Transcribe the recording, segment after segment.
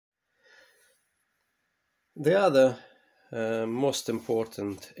The other most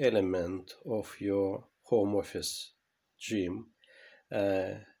important element of your home office gym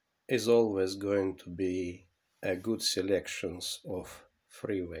uh, is always going to be a good selections of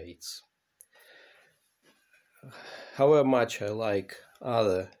free weights. However much I like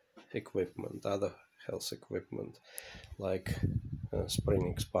other equipment, other health equipment like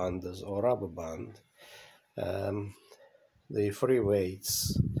spring expanders or rubber band, um, the free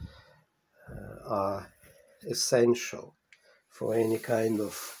weights are essential for any kind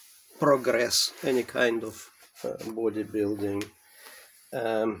of progress, any kind of bodybuilding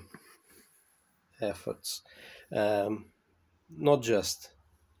um, efforts, not just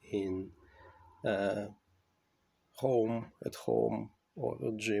in uh, at home or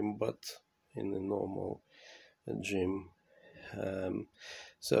a gym, but in a normal gym. Um,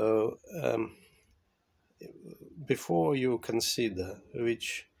 so before you consider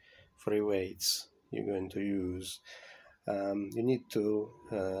which free weights you're going to use, you need to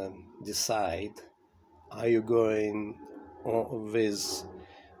decide: are you going with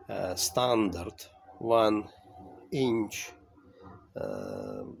standard 1 inch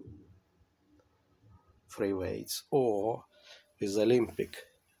uh, free weights or with Olympic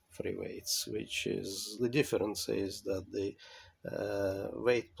free weights, which is the difference is that the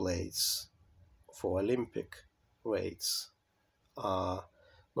weight plates for Olympic weights are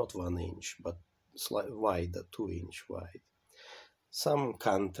not 1 inch but slightly wider, 2 inch wide. Some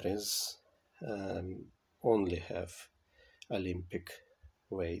countries only have Olympic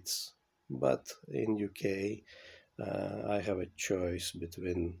weights, but in UK I have a choice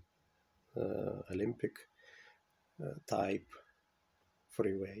between Olympic type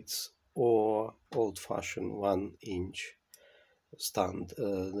free weights or old-fashioned 1 inch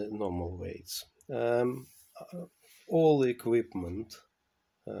normal weights. All equipment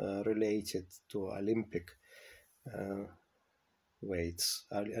related to Olympic uh, weights,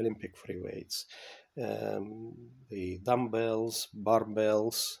 Olympic free weights, the dumbbells,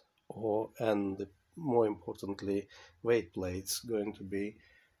 barbells, and more importantly, weight plates going to be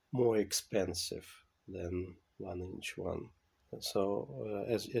more expensive than 1 inch one. So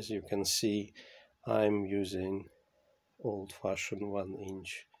as you can see, I'm using old-fashioned 1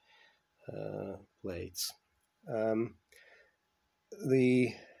 inch plates.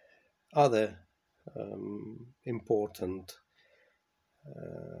 The other important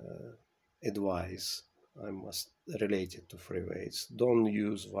advice I must related to free weights: don't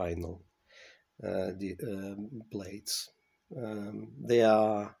use vinyl plates. They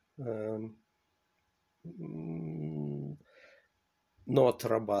are not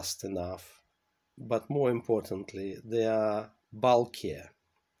robust enough, but more importantly, they are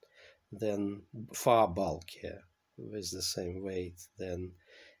far bulkier with the same weight than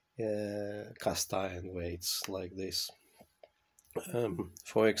cast iron weights like this.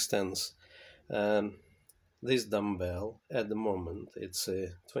 For instance, this dumbbell at the moment it's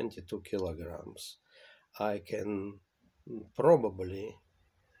 22 kilograms. I can probably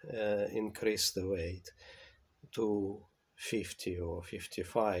increase the weight to 50 or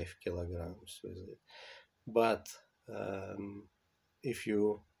 55 kilograms with it. But if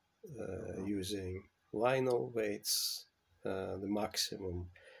you using vinyl weights, the maximum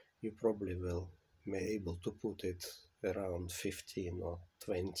you probably will be able to put it around 15 or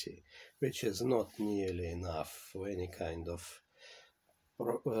 20, which is not nearly enough for any kind of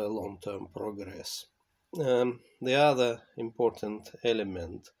long-term progress. The other important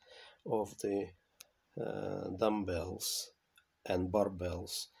element of the dumbbells and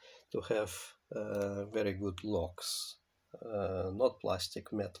barbells to have very good locks, not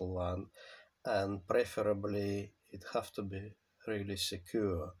plastic, metal one, and preferably it have to be really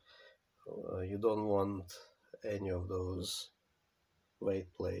secure. You don't want any of those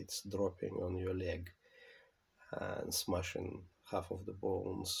weight plates dropping on your leg and smashing half of the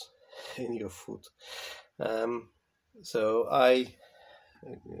bones in your foot. So I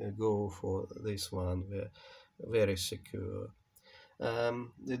go for this one, very secure.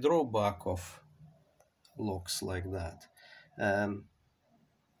 The drawback of locks like that,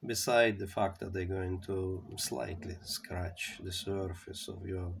 beside the fact that they're going to slightly scratch the surface of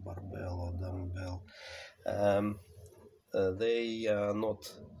your barbell or dumbbell, they are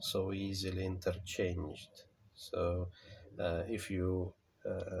not so easily interchanged. So if you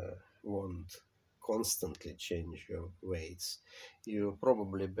want constantly change your weights, you're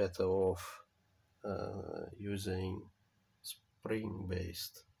probably better off using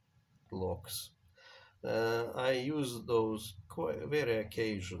spring-based locks. I use those quite very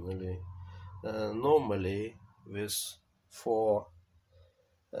occasionally, normally with 4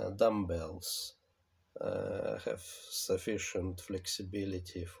 dumbbells have sufficient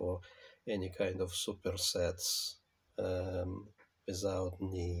flexibility for any kind of supersets without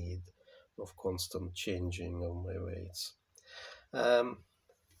need of constant changing of my weights.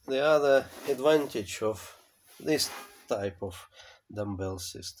 The other advantage of this type of dumbbell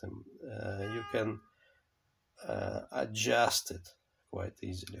system, you can adjust it quite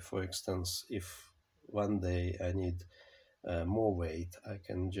easily. For instance, if one day I need more weight, I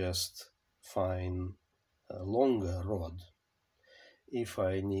can just find a longer rod. If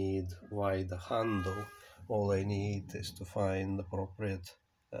I need wider handle, all I need is to find appropriate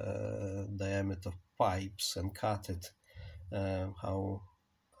diameter pipes and cut it how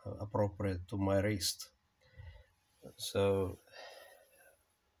appropriate to my wrist. So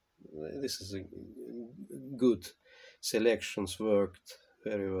this is a good selections, worked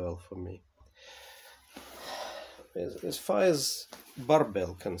very well for me. As far as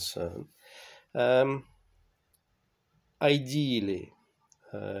barbell concerned, ideally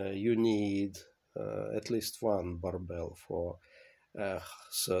you need at least one barbell for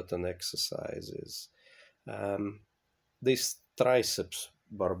certain exercises. This triceps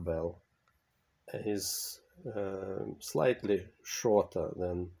barbell is slightly shorter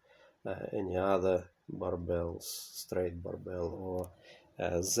than any other barbells, straight barbell or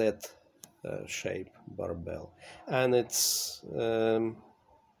Z shape barbell, and it's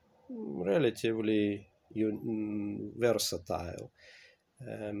relatively versatile.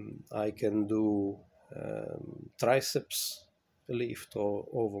 I can do triceps lift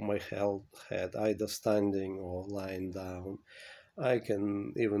over my head, either standing or lying down. I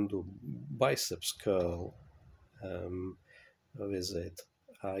can even do biceps curl with it.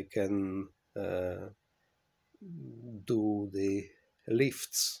 I can do the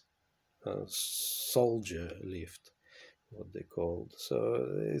lifts, soldier lift, what they called. So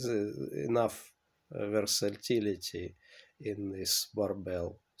there's enough versatility in this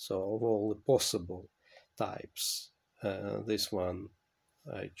barbell. So of all the possible types, this one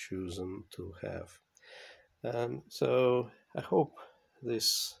I chosen to have. So I hope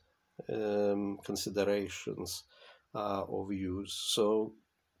these considerations are of use. So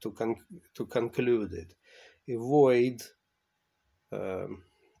to conclude it, avoid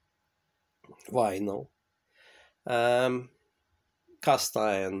vinyl. Cast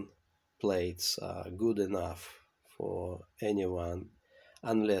iron plates are good enough for anyone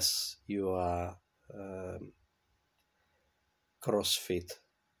unless you are CrossFit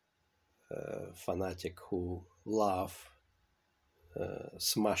fanatic who love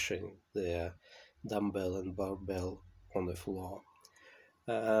smashing their dumbbell and barbell on the floor.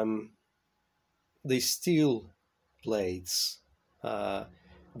 The steel plates are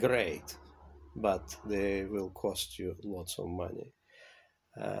great, but they will cost you lots of money.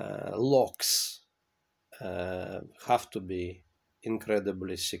 Locks have to be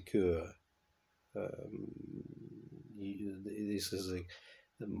incredibly secure. This is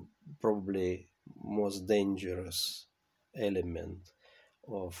probably most dangerous element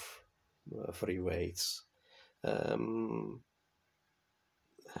of free weights.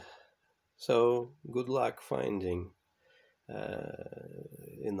 So good luck finding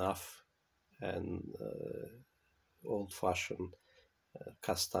enough and old-fashioned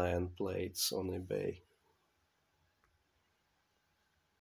cast iron plates on eBay.